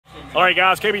All right,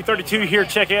 guys, KB32 here.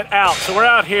 Check it out. So we're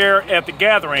out here at the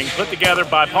gathering put together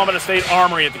by Palmetto State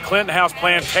Armory at the Clinton House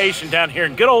Plantation down here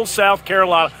in good old South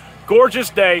Carolina. Gorgeous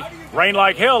day. Rained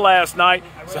like hell last night.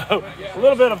 So a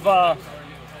little bit of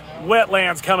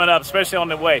wetlands coming up, especially on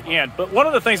the way in. But one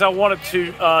of the things I wanted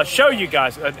to show you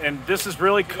guys, and this is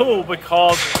really cool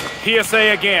because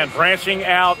PSA, again, branching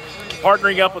out,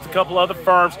 partnering up with a couple other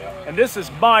firms. And this is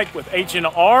Mike with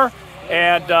H&R,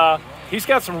 and he's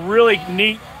got some really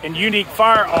neat and unique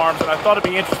firearms, and I thought it'd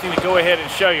be interesting to go ahead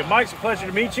and show you. Mike, it's a pleasure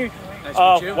to meet you. Nice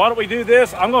to meet you. Why don't we do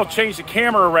this? I'm going to change the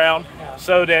camera around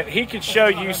so that he can show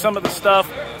you some of the stuff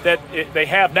that they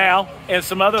have now and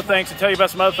some other things, and tell you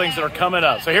about some other things that are coming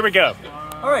up. So here we go.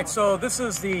 All right, so this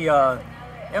is the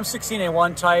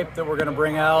M16A1 type that we're going to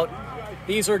bring out.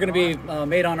 These are going to be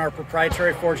made on our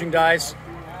proprietary forging dies.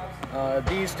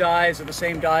 These dies are the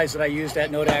same dies that I used at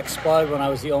Nodak Spud when I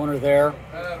was the owner there.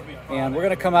 And we're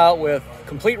going to come out with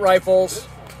complete rifles,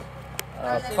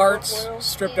 parts,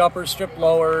 stripped uppers, stripped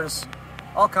lowers,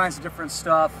 all kinds of different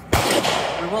stuff.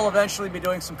 We will eventually be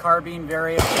doing some carbine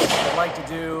variants. I'd like to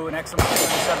do an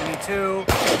XM172,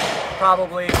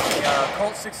 probably a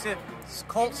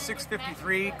Colt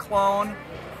 653 clone,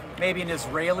 maybe an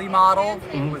Israeli model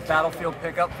with battlefield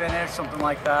pickup finish, something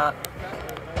like that.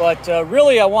 But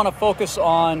really, I want to focus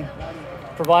on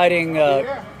providing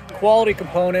quality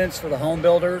components for the home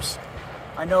builders.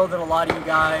 I know that a lot of you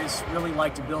guys really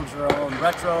like to build your own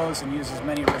retros and use as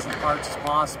many original parts as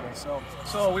possible.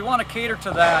 So we want to cater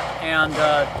to that, and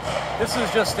this is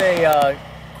just a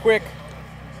quick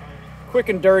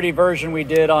and dirty version we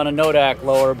did on a Nodak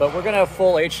lower, but we're going to have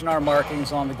full H&R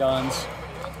markings on the guns.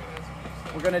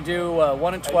 We're going to do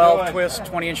 1 and 12 twist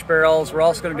 20-inch barrels. We're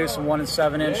also going to do some 1 and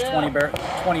 7-inch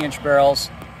 20-inch barrels.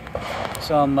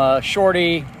 Some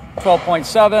shorty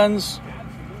 12.7s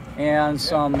and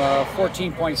some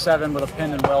 14.7 with a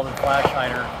pin and welded flash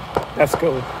hider. That's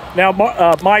cool. Now,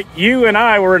 Mike, you and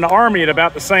I were in the Army at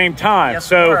about the same time. Yes,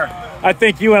 so we were. I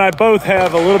think you and I both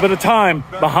have a little bit of time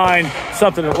behind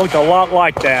something that looked a lot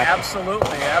like that.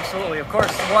 Absolutely, absolutely. Of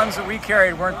course, the ones that we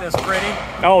carried weren't this pretty.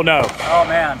 Oh, no. Oh,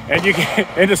 man.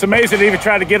 And it's amazing to even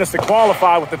try to get us to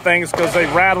qualify with the things because they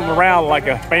rattled around like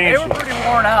a banshee. They were pretty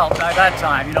worn out by that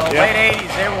time. You know, late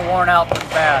 80s, they were worn out pretty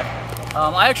bad.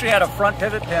 I actually had a front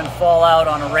pivot pin fall out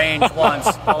on a range once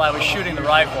while I was shooting the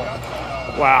rifle.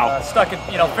 Wow. Stuck it,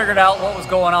 figured out what was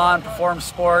going on, performed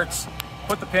sports,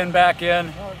 put the pin back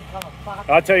in.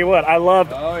 I'll tell you what, I loved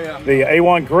the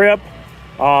A1 grip.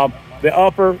 The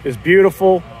upper is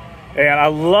beautiful, and I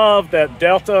love that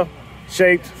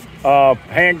Delta-shaped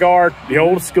handguard, the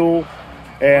old school,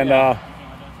 and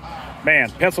man,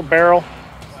 pencil barrel.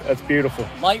 That's beautiful.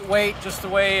 Lightweight, just the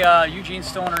way Eugene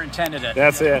Stoner intended it.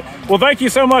 That's it. Well, thank you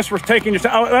so much for taking your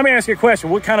time. Let me ask you a question.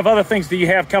 What kind of other things do you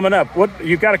have coming up?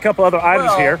 You've got a couple other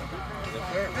items here.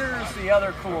 Here's the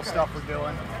other cool stuff we're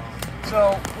doing.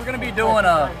 So we're going to be doing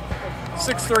a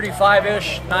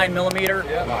 635-ish 9mm.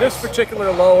 Nice. This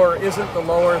particular lower isn't the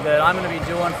lower that I'm going to be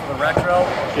doing for the retro.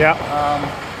 Yeah.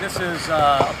 This is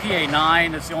a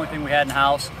PA9. That's the only thing we had in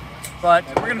house. But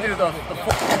we're going to do the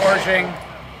full forging,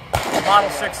 model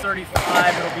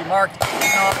 635. It'll be marked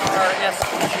our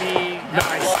SPG.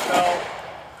 Nice. Logo.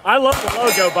 I love the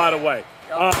logo, by the way.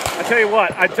 I tell you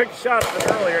what, I took a shot of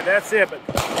it earlier. That's it. But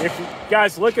if you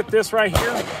guys look at this right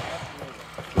here,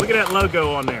 look at that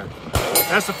logo on there.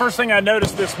 That's the first thing I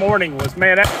noticed this morning was,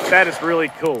 man, that is really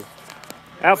cool.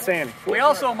 Outstanding. We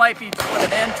also might be doing an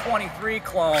N23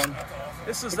 clone.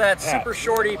 This is that super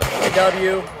shorty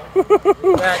PW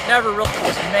that never really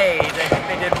was made. I think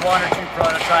they did 1 or 2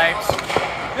 prototypes.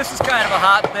 This is kind of a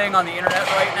hot thing on the internet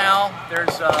right now.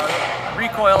 There's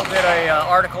Recoil did an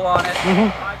article on it.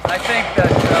 I think that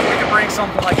we can bring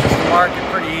something like this to market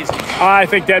pretty easy. I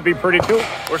think that'd be pretty cool.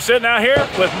 We're sitting out here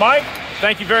with Mike.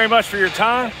 Thank you very much for your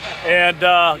time. And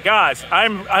guys,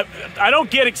 I don't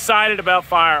get excited about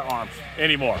firearms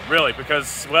anymore, really,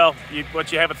 because, well,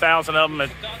 once you have 1,000 of them,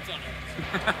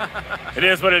 it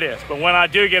is what it is. But when I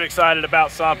do get excited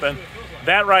about something,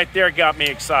 that right there got me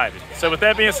excited. So with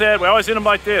that being said, we always end them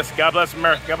like this. God bless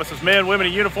America. God bless those men, women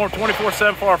in uniform,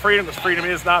 24/7 for our freedom, because freedom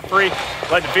is not free. If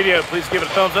you like the video, please give it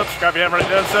a thumbs up. Subscribe if you haven't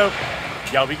already done so.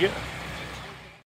 Y'all be good.